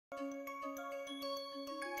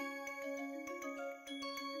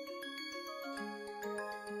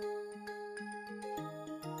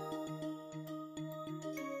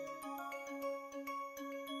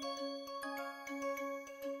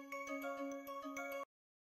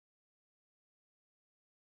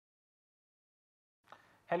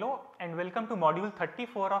Hello and welcome to module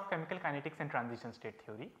 34 of chemical kinetics and transition state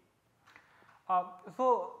theory.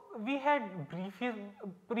 So we had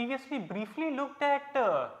previously briefly looked at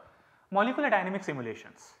molecular dynamic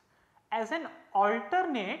simulations as an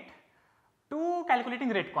alternate to calculating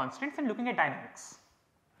rate constants and looking at dynamics.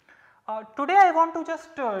 Today I want to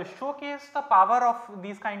just showcase the power of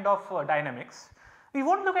these kind of dynamics. We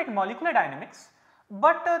will not look at molecular dynamics,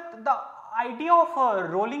 but the idea of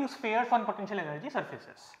rolling spheres on potential energy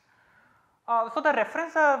surfaces. So the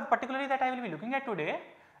reference particularly that I will be looking at today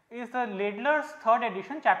is the Laidler's third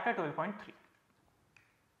edition chapter 12.3.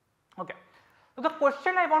 Okay. So the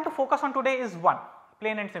question I want to focus on today is one,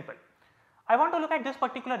 plain and simple. I want to look at this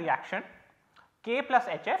particular reaction K plus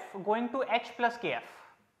HF going to H plus KF.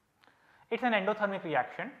 It is an endothermic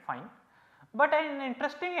reaction, fine, but an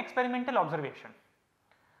interesting experimental observation.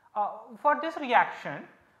 For this reaction,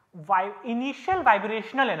 initial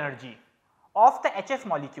vibrational energy of the HF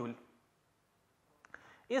molecule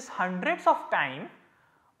is hundreds of times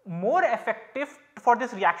more effective for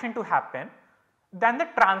this reaction to happen than the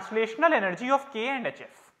translational energy of K and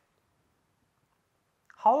HF.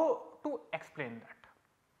 How to explain that?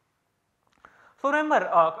 So remember,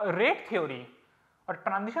 rate theory or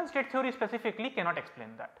transition state theory specifically cannot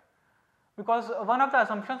explain that, because one of the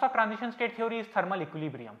assumptions of transition state theory is thermal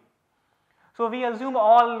equilibrium. So we assume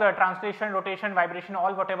all the translation, rotation, vibration,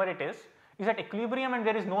 all whatever it is at equilibrium, and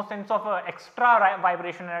there is no sense of extra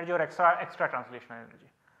vibration energy or extra translational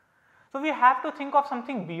energy. So we have to think of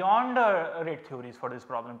something beyond rate theories for this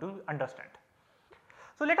problem to understand.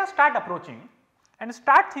 So let us start approaching and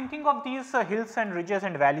start thinking of these hills and ridges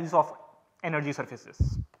and valleys of energy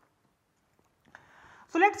surfaces.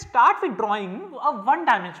 So let us start with drawing a one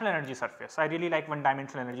dimensional energy surface. I really like one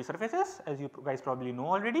dimensional energy surfaces, as you guys probably know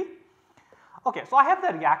already. Okay, so I have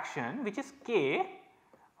the reaction which is K,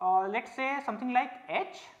 let us say something like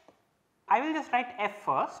H. I will just write F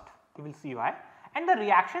first, you will see why, and the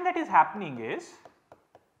reaction that is happening is,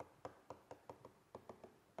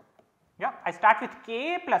 yeah, I start with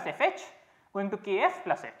K plus FH going to KF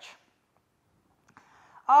plus H.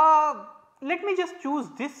 Let me just choose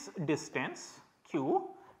this distance Q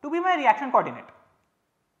to be my reaction coordinate.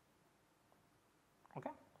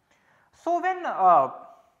 Okay. So when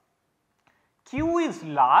Q is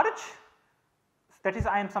large, that is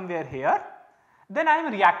I am somewhere here, then I am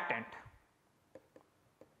reactant,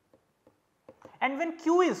 and when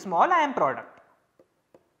Q is small I am product.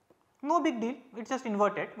 No big deal, it is just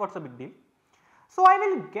inverted, what is the big deal? So I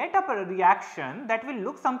will get up a reaction that will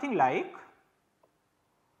look something like,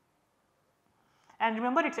 and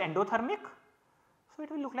remember it is endothermic, so it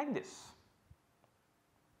will look like this.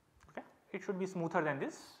 Okay. It should be smoother than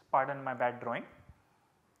this, pardon my bad drawing.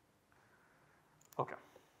 Okay.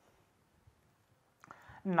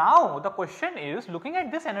 Now the question is, looking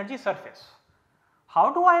at this energy surface,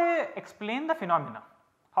 how do I explain the phenomena?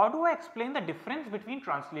 How do I explain the difference between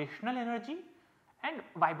translational energy and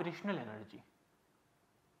vibrational energy?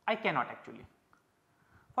 I cannot actually.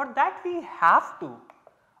 For that we have to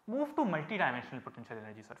move to multidimensional potential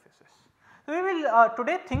energy surfaces. So we will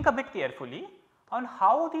today think a bit carefully on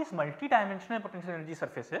how these multidimensional potential energy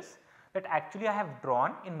surfaces that actually I have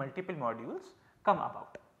drawn in multiple modules come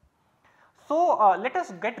about. So let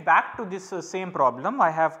us get back to this same problem. I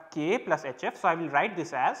have K plus HF, so I will write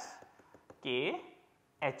this as K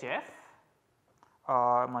HF,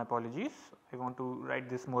 my apologies, I want to write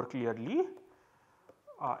this more clearly,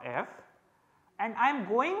 F, and I am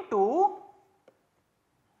going to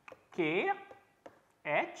K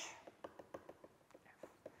H.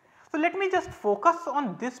 So let me just focus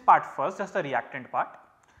on this part first, just the reactant part.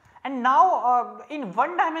 And now in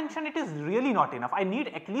one dimension it is really not enough, I need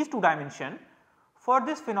at least two dimension for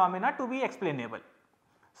this phenomena to be explainable.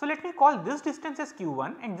 So let me call this distance as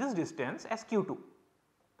Q1 and this distance as Q2.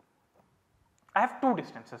 I have two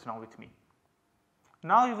distances now with me.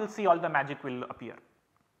 Now you will see all the magic will appear.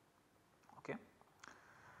 Okay.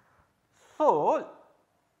 So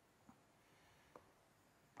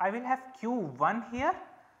I will have Q1 here,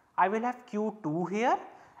 I will have Q2 here,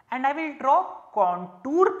 and I will draw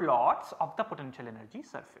contour plots of the potential energy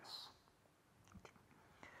surface. Okay.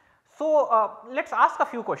 So let us ask a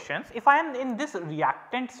few questions. If I am in this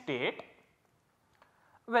reactant state,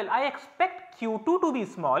 well, I expect Q2 to be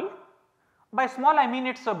small. By small I mean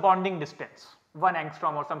it is a bonding distance, 1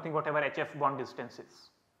 angstrom or something, whatever HF bond distance is,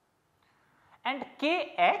 and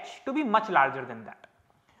KH to be much larger than that.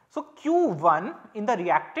 So Q1 in the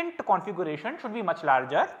reactant configuration should be much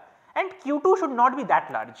larger, and Q2 should not be that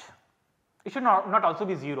large. It should not also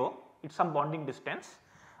be 0, it is some bonding distance,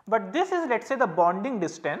 but this is let us say the bonding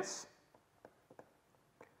distance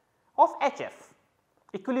of HF.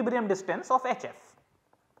 equilibrium distance of HF.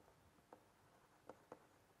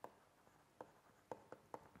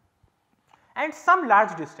 And some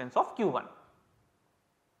large distance of Q1.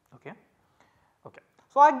 Okay. Okay.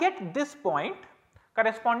 So, I get this point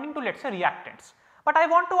corresponding to let us say reactants, but I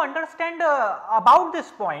want to understand about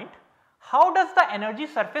this point, how does the energy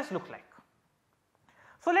surface look like.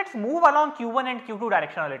 So, let us move along Q1 and Q2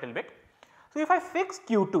 direction a little bit. So, if I fix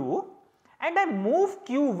Q2 and I move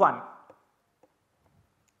Q1,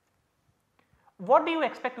 what do you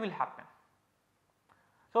expect will happen?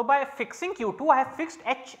 So, by fixing Q2 I have fixed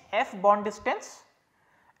HF bond distance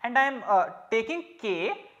and I am taking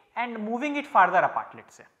K and moving it farther apart, let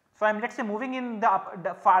us say. So, I am let us say moving in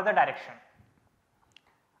the farther direction.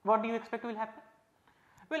 What do you expect will happen?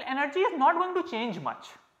 Well, energy is not going to change much.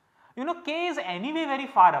 You know, K is anyway very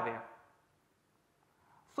far away.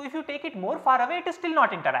 So, if you take it more far away, it is still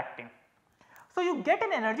not interacting. So, you get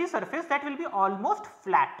an energy surface that will be almost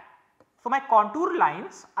flat. So, my contour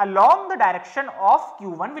lines along the direction of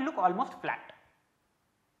Q1 will look almost flat.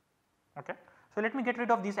 Okay. So, let me get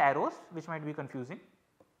rid of these arrows which might be confusing.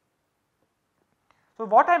 So,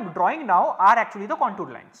 what I am drawing now are actually the contour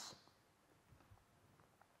lines.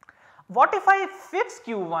 What if I fix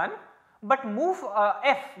Q1 but move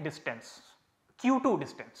F distance, Q2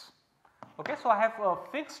 distance? Okay. So, I have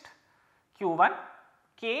fixed Q1,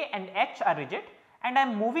 K and H are rigid and I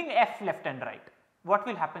am moving F left and right. What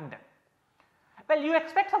will happen then? Well, you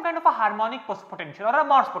expect some kind of a harmonic potential or a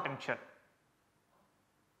Morse potential,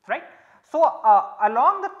 right. So,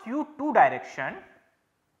 along the Q2 direction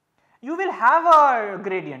you will have a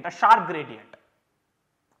gradient, a sharp gradient,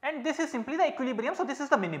 and this is simply the equilibrium. So, this is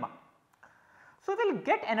the minima. So, we will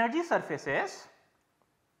get energy surfaces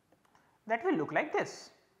that will look like this.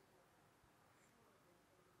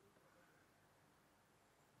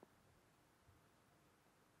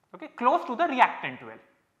 Okay, close to the reactant well.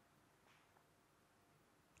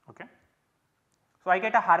 Okay. So, I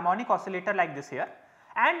get a harmonic oscillator like this here,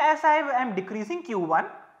 and as I am decreasing Q1,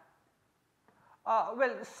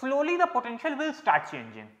 well, slowly the potential will start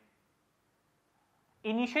changing.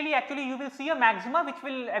 Initially actually you will see a maxima which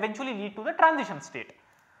will eventually lead to the transition state.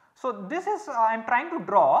 So, this is I am trying to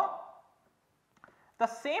draw the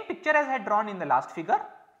same picture as I had drawn in the last figure.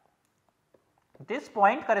 This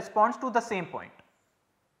point corresponds to the same point.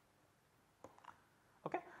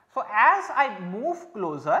 Okay. So, as I move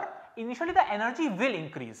closer, initially the energy will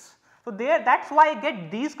increase. So, that is why I get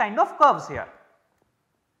these kind of curves here.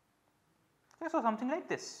 Okay. So, something like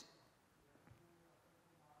this.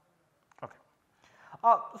 Okay.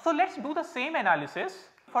 So, let us do the same analysis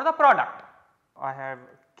for the product. I have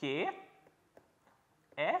K,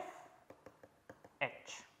 F, H,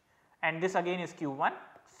 and this again is Q1,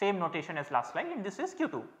 same notation as last slide, and this is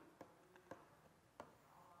Q2.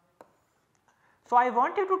 So, I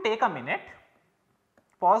want you to take a minute,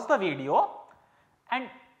 pause the video and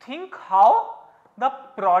think how the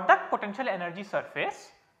product potential energy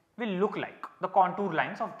surface will look like, the contour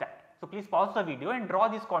lines of that. So, please pause the video and draw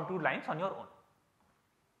these contour lines on your own.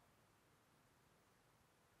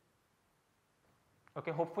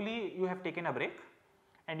 Okay, hopefully you have taken a break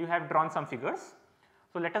and you have drawn some figures.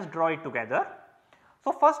 So, let us draw it together.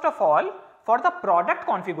 So, first of all, for the product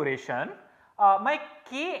configuration, my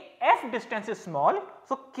Kf distance is small.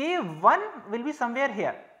 So, K1 will be somewhere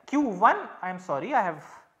here. Q1, I am sorry, I have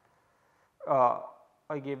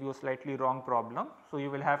I gave you a slightly wrong problem. So,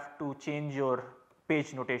 you will have to change your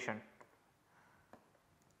page notation.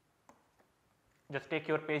 Just take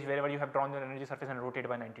your page wherever you have drawn your energy surface and rotate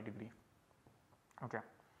by 90 degree. Okay.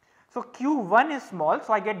 So, Q1 is small,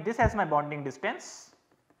 so I get this as my bonding distance,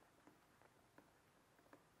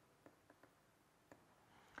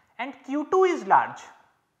 and Q2 is large.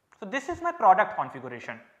 So, this is my product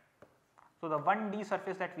configuration. So, the 1D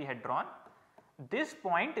surface that we had drawn, this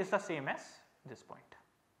point is the same as this point.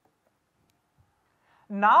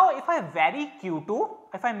 Now, if I vary Q2,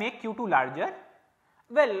 if I make Q2 larger,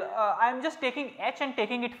 well, I am just taking H and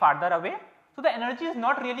taking it farther away. So, the energy is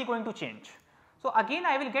not really going to change. So, again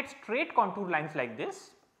I will get straight contour lines like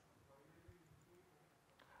this,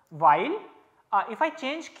 while if I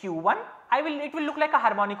change Q1, it will look like a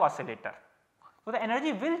harmonic oscillator. So, the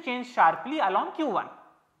energy will change sharply along Q1,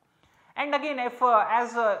 and again if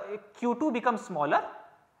as Q2 becomes smaller,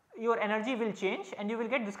 your energy will change and you will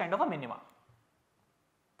get this kind of a minima.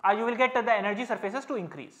 You will get the energy surfaces to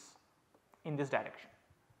increase in this direction.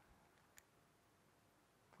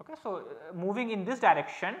 Okay. So, moving in this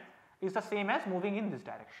direction is the same as moving in this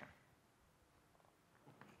direction.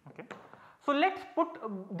 Okay. So, let us put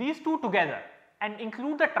these two together and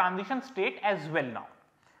include the transition state as well now.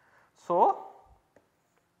 So,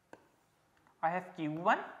 I have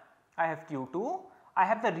Q1, I have Q2, I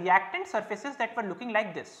have the reactant surfaces that were looking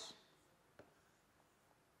like this.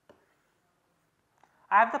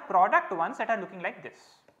 I have the product ones that are looking like this.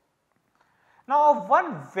 Now,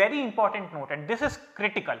 one very important note, and this is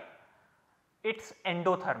critical, it is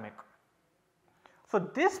endothermic. So,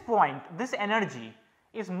 this point, this energy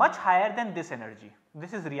is much higher than this energy.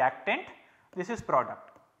 This is reactant, this is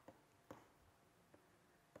product.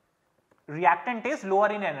 Reactant is lower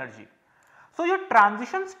in energy. So, your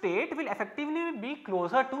transition state will effectively be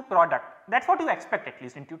closer to product. That is what you expect, at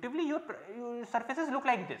least intuitively your surfaces look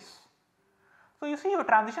like this. So, you see your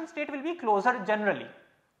transition state will be closer generally.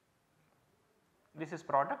 This is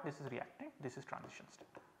product, this is reactant, this is transition state.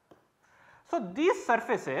 So, these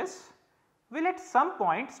surfaces will at some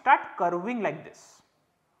point start curving like this.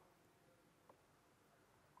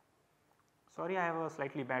 Sorry, I have a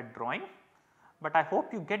slightly bad drawing, but I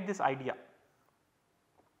hope you get this idea.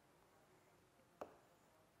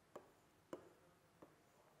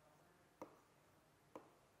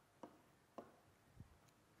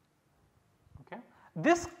 Okay.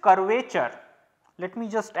 This curvature, let me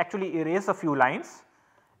just actually erase a few lines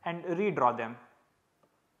and redraw them,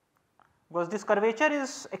 because this curvature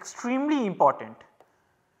is extremely important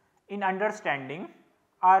in understanding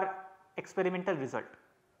our experimental result.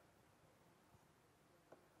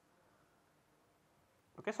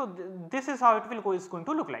 Okay, so this is how it is going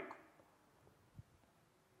to look like.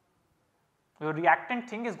 The reactant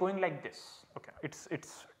thing is going like this. Okay,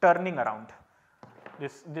 it's turning around.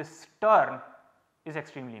 This turn is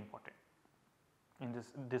extremely important in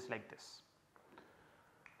this like this.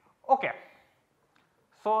 Okay.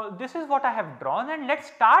 So, this is what I have drawn, and let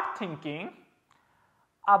us start thinking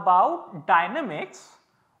about dynamics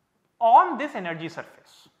on this energy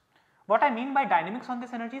surface. What I mean by dynamics on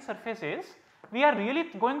this energy surface is, we are really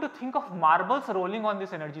going to think of marbles rolling on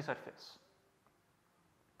this energy surface.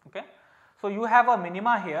 Okay. So, you have a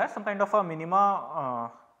minima here, some kind of a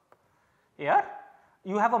minima here,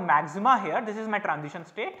 you have a maxima here, this is my transition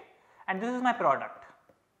state and this is my product.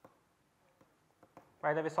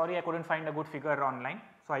 By the way, sorry I could not find a good figure online,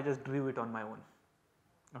 so I just drew it on my own.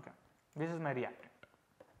 Okay. This is my reactant.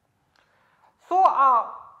 So,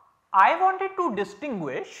 I wanted to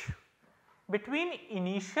distinguish between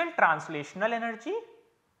initial translational energy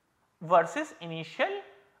versus initial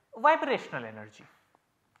vibrational energy.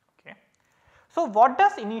 Okay. So, what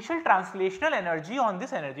does initial translational energy on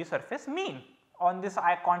this energy surface mean on this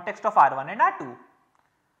context of R1 and R2?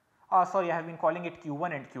 Sorry, I have been calling it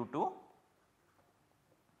Q1 and Q2.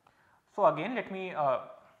 So, again let me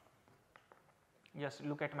just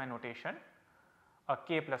look at my notation,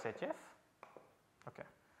 K plus HF, okay.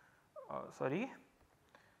 Sorry,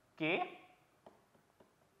 K,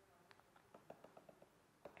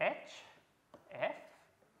 H, F,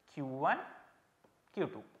 Q1,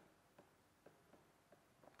 Q2.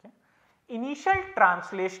 Okay. Initial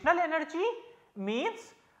translational energy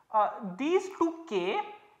means these two K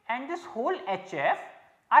and this whole HF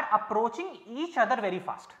are approaching each other very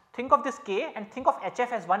fast. Think of this K and think of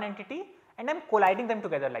HF as one entity, and I am colliding them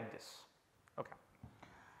together like this. Okay.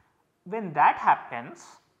 When that happens,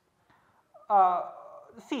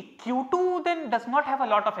 see Q2 then does not have a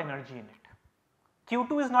lot of energy in it.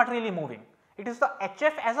 Q2 is not really moving, it is the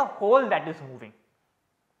HF as a whole that is moving.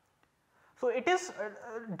 So, it is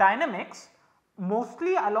dynamics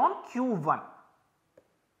mostly along Q1.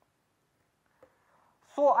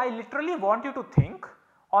 So, I literally want you to think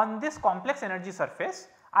on this complex energy surface,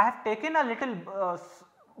 I have taken a little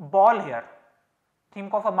ball here,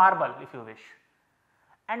 think of a marble if you wish,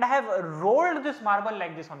 and I have rolled this marble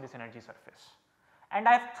like this on this energy surface and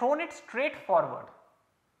I have thrown it straight forward.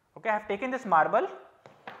 Okay, I have taken this marble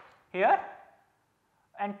here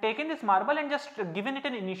and taken this marble and just given it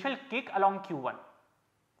an initial kick along Q1.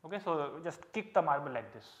 Okay, so just kick the marble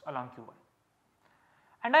like this along Q1.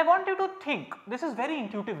 And I want you to think, this is very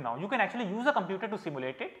intuitive now, you can actually use a computer to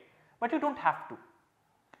simulate it, but you do not have to.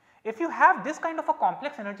 If you have this kind of a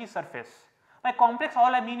complex energy surface, by complex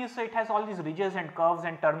all I mean is it has all these ridges and curves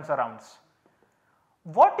and turns arounds.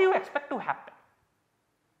 What do you expect to happen?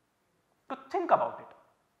 To think about it.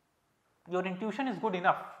 Your intuition is good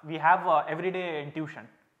enough, we have everyday intuition.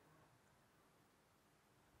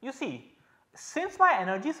 You see, since my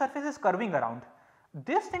energy surface is curving around,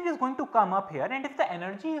 this thing is going to come up here, and if the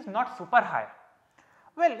energy is not super high,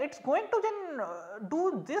 well it is going to then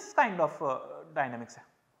do this kind of dynamics,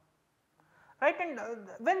 right. And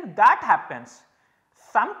when that happens,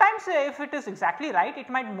 sometimes if it is exactly right it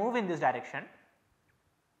might move in this direction,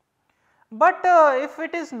 but if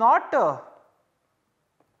it is not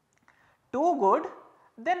too good,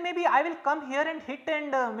 then maybe I will come here and hit,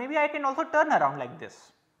 and maybe I can also turn around like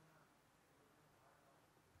this.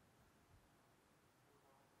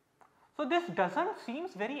 So, this does not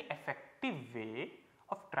seems very effective way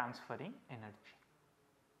of transferring energy,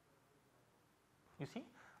 you see,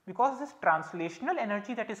 because this translational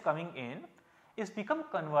energy that is coming in is become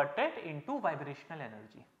converted into vibrational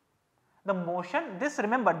energy. The motion, this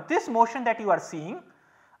remember, this motion that you are seeing,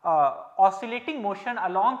 oscillating motion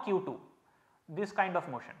along Q2, this kind of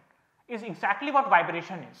motion is exactly what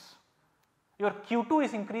vibration is. Your Q2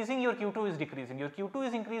 is increasing, your Q2 is decreasing, your Q2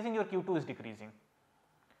 is increasing, your Q2 is decreasing.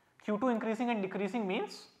 Q2 increasing and decreasing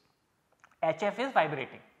means HF is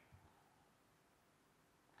vibrating.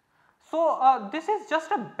 So, this is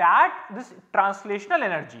just a bad, this translational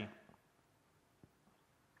energy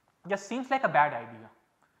just seems like a bad idea.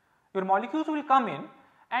 Your molecules will come in,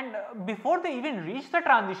 and before they even reach the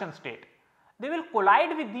transition state, they will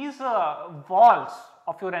collide with these walls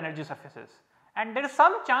of your energy surfaces, and there is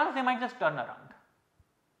some chance they might just turn around.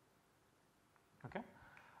 Okay.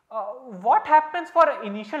 What happens for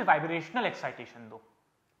initial vibrational excitation though?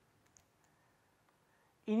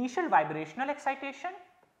 Initial vibrational excitation,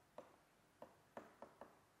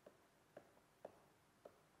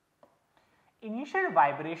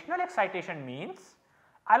 means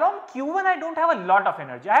along Q1 I do not have a lot of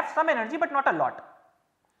energy, I have some energy but not a lot,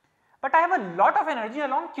 but I have a lot of energy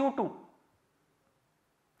along Q2.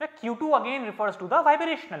 The Q2 again refers to the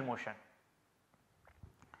vibrational motion.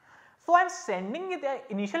 So, I am sending the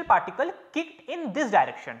initial particle kicked in this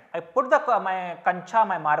direction. I put the my kancha,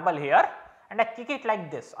 my marble here, and I kick it like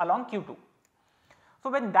this along Q2. So,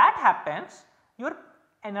 when that happens, your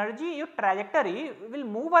energy, your trajectory will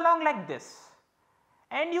move along like this,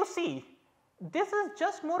 and you see this is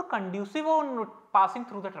just more conducive on passing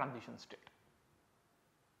through the transition state.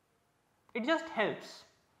 It just helps.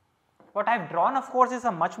 What I have drawn of course is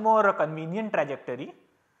a much more convenient trajectory,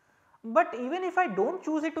 but even if I do not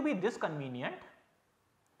choose it to be this convenient,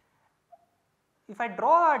 if I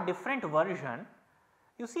draw a different version,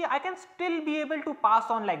 you see I can still be able to pass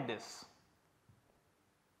on like this.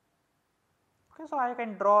 Okay, so, I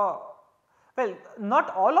can draw, well,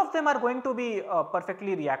 not all of them are going to be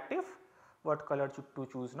perfectly reactive. What color to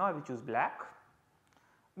choose now? I will choose black.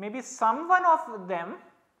 Maybe some one of them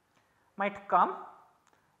might come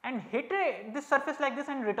and hit this surface like this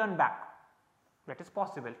and return back. That is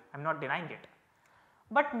possible, I am not denying it.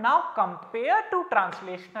 But now compared to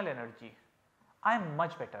translational energy, I am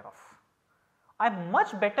much better off. I am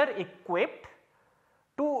much better equipped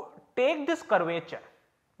to take this curvature.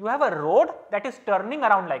 You have a road that is turning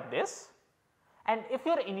around like this, and if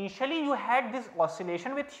initially you had this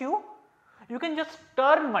oscillation with you, you can just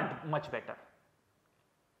turn much better.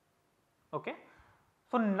 Okay.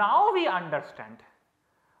 So, now we understand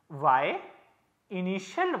why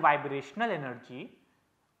initial vibrational energy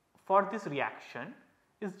for this reaction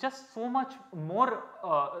is just so much more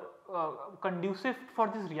conducive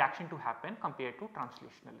for this reaction to happen compared to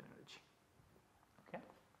translational energy. Okay.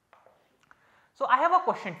 So, I have a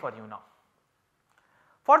question for you now.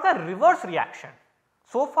 For the reverse reaction,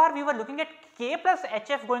 so far we were looking at K plus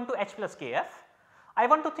HF going to H plus KF. I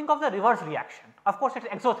want to think of the reverse reaction. Of course, it is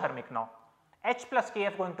exothermic now, H plus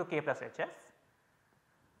KF going to K plus HF.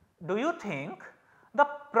 Do you think the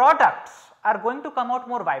products are going to come out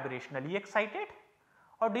more vibrationally excited,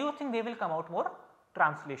 or do you think they will come out more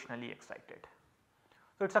translationally excited?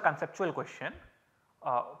 So, it is a conceptual question.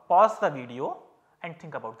 Pause the video and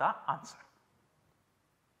think about the answer.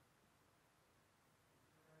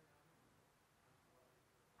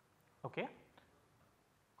 Okay.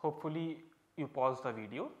 Hopefully, you pause the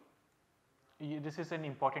video. This is an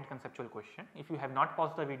important conceptual question. If you have not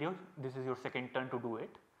paused the video, this is your second turn to do it.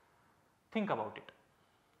 Think about it.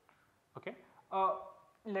 Okay.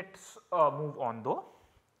 Let us move on though.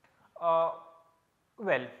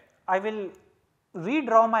 Well, I will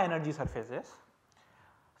redraw my energy surfaces.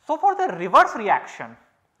 So, for the reverse reaction,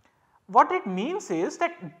 what it means is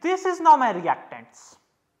that this is now my reactants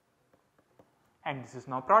and this is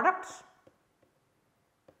now products.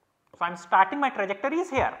 So, I am starting my trajectories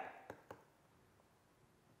here.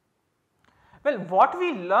 Well, what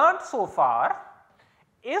we learned so far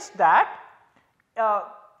is that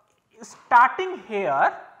starting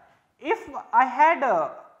here, if I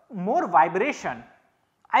had more vibration,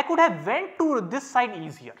 I could have went to this side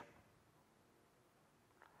easier.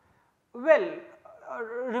 Well,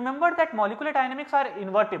 remember that molecular dynamics are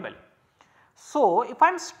invertible. So, if I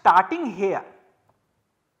am starting here,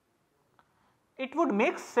 it would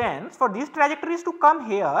make sense for these trajectories to come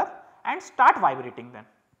here and start vibrating then.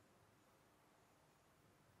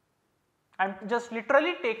 I am just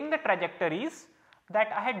literally taking the trajectories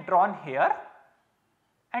that I had drawn here,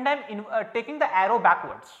 and I am taking the arrow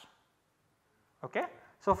backwards. Okay.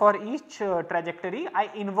 So, for each trajectory I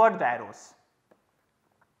invert the arrows.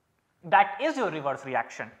 That is your reverse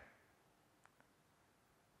reaction,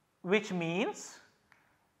 which means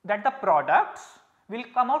that the products will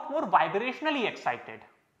come out more vibrationally excited.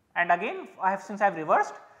 And again since I have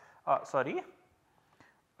reversed,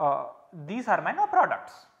 these are my now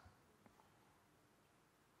products.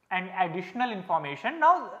 And additional information,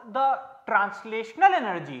 now the translational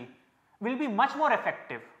energy will be much more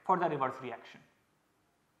effective for the reverse reaction.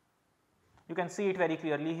 You can see it very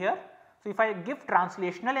clearly here. So, if I give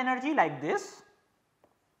translational energy like this,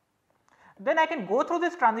 then I can go through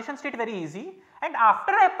this transition state very easy, and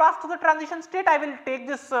after I pass through the transition state I will take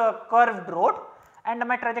this curved road and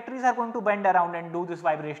my trajectories are going to bend around and do this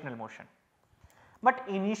vibrational motion. But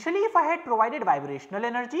initially if I had provided vibrational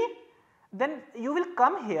energy, then you will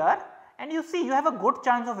come here and you see you have a good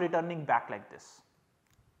chance of returning back like this.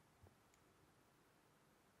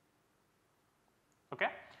 Okay.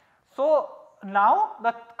 So, now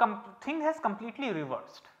the thing has completely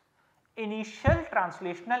reversed. Initial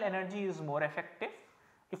translational energy is more effective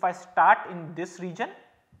if I start in this region,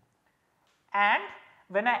 and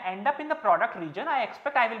when I end up in the product region I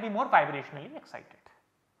expect I will be more vibrationally excited.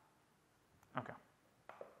 Okay.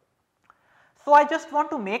 So, I just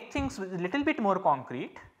want to make things a little bit more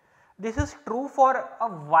concrete. This is true for a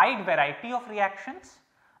wide variety of reactions,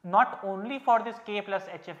 not only for this K plus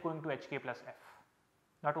HF going to HK plus F,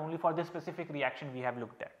 not only for this specific reaction we have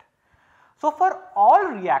looked at. So, for all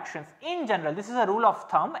reactions in general, this is a rule of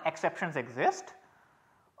thumb, exceptions exist,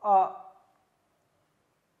 but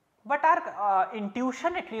our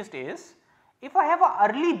intuition at least is, if I have a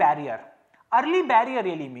early barrier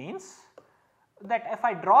really means that if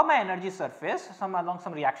I draw my energy surface along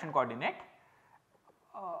some reaction coordinate,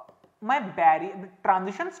 my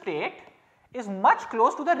transition state is much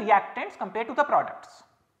close to the reactants compared to the products.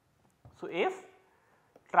 So, if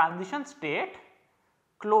transition state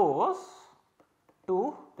close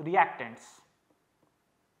to reactants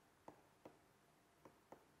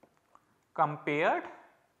compared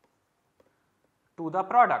to the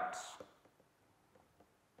products,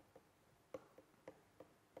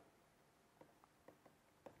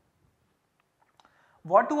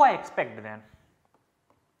 what do I expect then?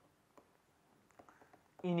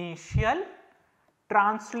 Initial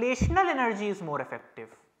translational energy is more effective.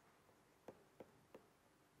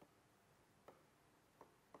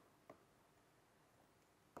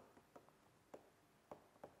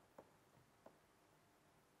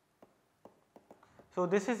 So,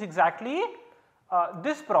 this is exactly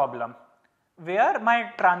this problem where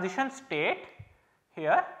my transition state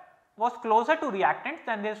here was closer to reactants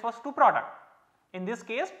than this was to product. In this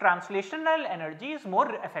case translational energy is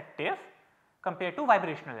more effective compared to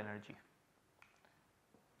vibrational energy.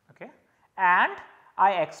 Okay. And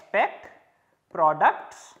I expect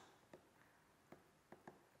products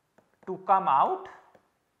to come out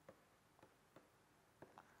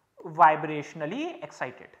vibrationally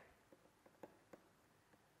excited.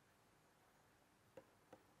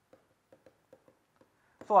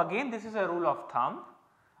 So, again this is a rule of thumb,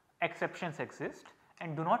 exceptions exist,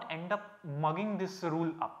 and do not end up mugging this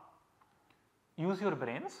rule up. Use your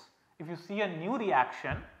brains. If you see a new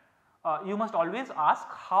reaction, you must always ask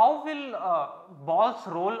how will balls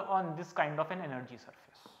roll on this kind of an energy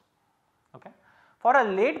surface. Okay. For a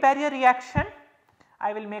late barrier reaction,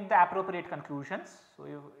 I will make the appropriate conclusions. So,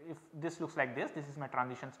 if this looks like this is my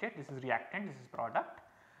transition state, this is reactant, this is product.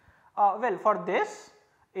 Well, for this,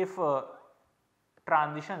 if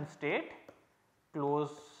transition state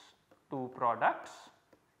close to products,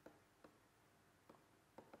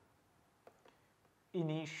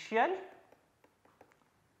 initial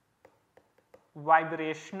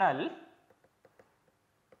vibrational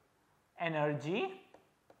energy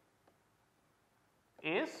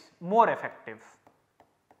is more effective.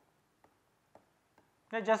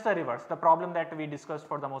 Just the reverse, the problem that we discussed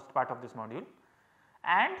for the most part of this module,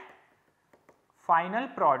 and final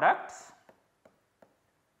products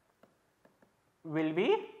will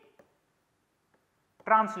be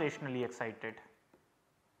translationally excited,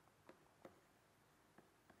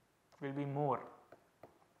 will be more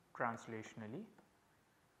translationally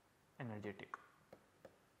energetic.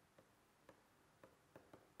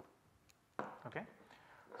 Okay.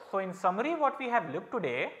 So, in summary, what we have looked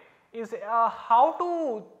today is how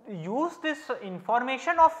to use this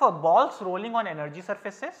information of balls rolling on energy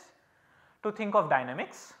surfaces to think of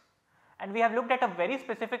dynamics, and we have looked at a very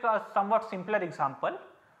specific somewhat simpler example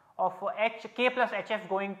of K plus HF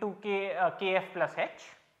going to Kf plus H,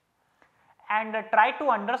 and try to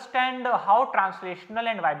understand how translational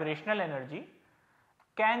and vibrational energy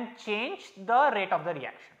can change the rate of the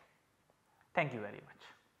reaction. Thank you very much.